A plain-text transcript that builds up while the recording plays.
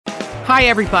Hi,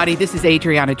 everybody. This is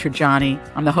Adriana Trajani.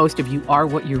 I'm the host of You Are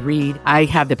What You Read. I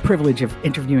have the privilege of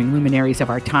interviewing luminaries of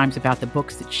our times about the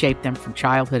books that shaped them from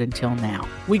childhood until now.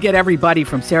 We get everybody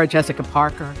from Sarah Jessica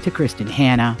Parker to Kristen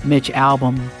Hanna, Mitch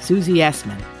Albom, Susie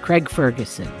Essman, Craig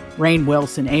Ferguson, Rainn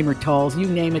Wilson, Amor Tolls, you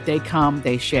name it, they come,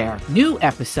 they share. New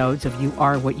episodes of You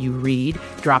Are What You Read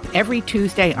drop every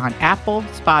Tuesday on Apple,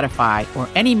 Spotify, or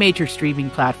any major streaming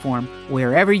platform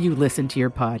wherever you listen to your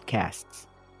podcasts.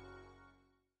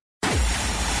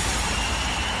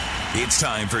 It's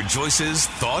time for Joyce's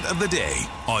Thought of the Day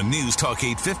on News Talk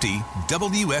 850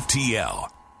 WFTL.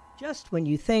 Just when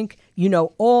you think you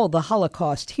know all the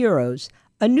Holocaust heroes,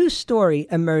 a new story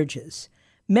emerges.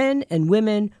 Men and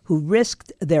women who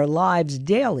risked their lives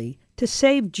daily to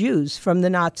save Jews from the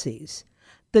Nazis.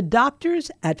 The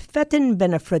doctors at Fetten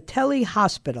Benefratelli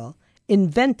Hospital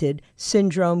invented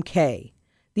Syndrome K.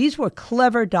 These were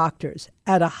clever doctors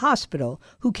at a hospital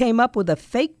who came up with a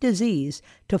fake disease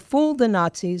to fool the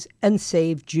Nazis and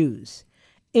save Jews.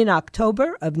 In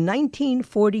October of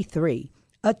 1943,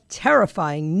 a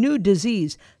terrifying new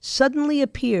disease suddenly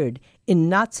appeared in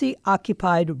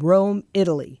Nazi-occupied Rome,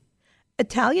 Italy.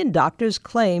 Italian doctors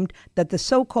claimed that the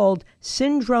so-called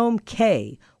Syndrome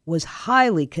K was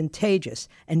highly contagious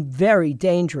and very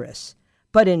dangerous.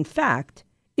 But in fact,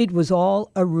 it was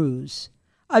all a ruse.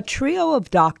 A trio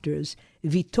of doctors,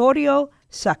 Vittorio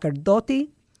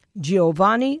Sacerdoti,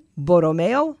 Giovanni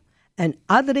Borromeo, and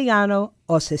Adriano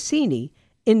Ossessini,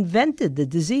 invented the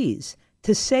disease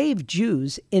to save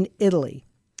Jews in Italy.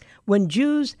 When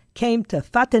Jews came to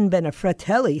Fetten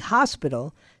Benefratelli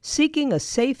Hospital seeking a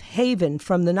safe haven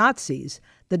from the Nazis,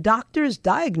 the doctors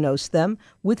diagnosed them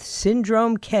with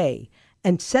Syndrome K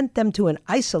and sent them to an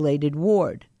isolated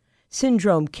ward.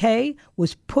 Syndrome K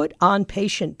was put on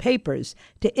patient papers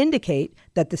to indicate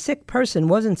that the sick person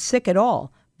wasn't sick at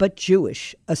all, but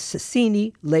Jewish,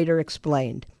 Ossessini later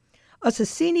explained.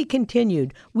 Ossessini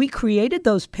continued, "We created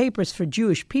those papers for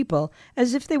Jewish people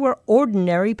as if they were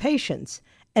ordinary patients.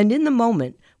 And in the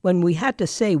moment when we had to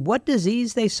say what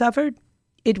disease they suffered,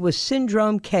 it was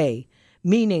Syndrome K,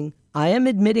 meaning I am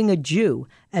admitting a Jew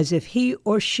as if he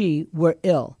or she were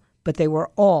ill, but they were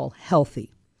all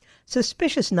healthy."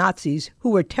 Suspicious Nazis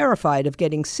who were terrified of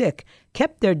getting sick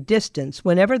kept their distance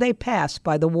whenever they passed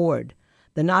by the ward.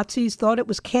 The Nazis thought it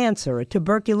was cancer or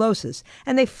tuberculosis,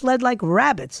 and they fled like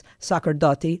rabbits,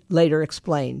 Sacerdoti later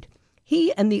explained.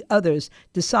 He and the others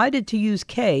decided to use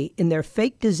K in their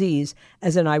fake disease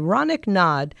as an ironic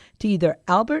nod to either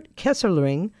Albert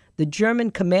Kesselring, the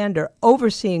German commander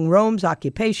overseeing Rome's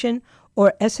occupation,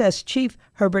 or SS Chief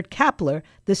Herbert Kappler,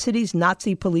 the city's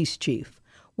Nazi police chief.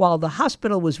 While the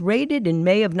hospital was raided in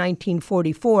May of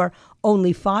 1944,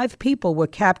 only 5 people were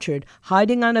captured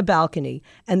hiding on a balcony,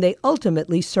 and they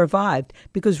ultimately survived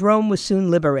because Rome was soon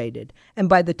liberated. And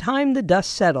by the time the dust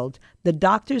settled, the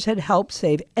doctors had helped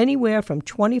save anywhere from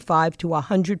 25 to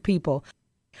 100 people.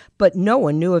 But no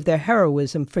one knew of their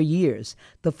heroism for years.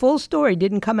 The full story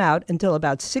didn't come out until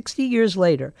about 60 years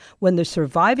later, when the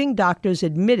surviving doctors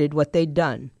admitted what they'd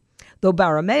done. Though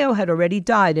Borromeo had already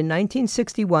died in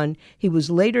 1961, he was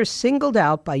later singled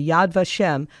out by Yad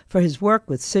Vashem for his work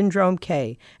with Syndrome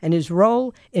K and his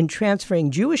role in transferring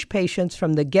Jewish patients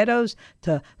from the ghettos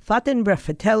to Fetten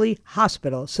Benefratelli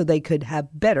Hospital so they could have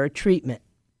better treatment.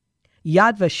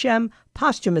 Yad Vashem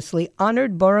posthumously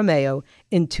honored Borromeo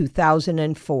in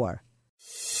 2004.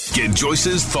 Get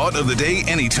Joyce's Thought of the Day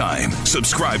anytime.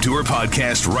 Subscribe to her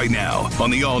podcast right now on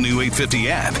the all-new 850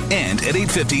 app and at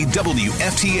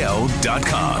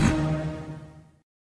 850WFTL.com.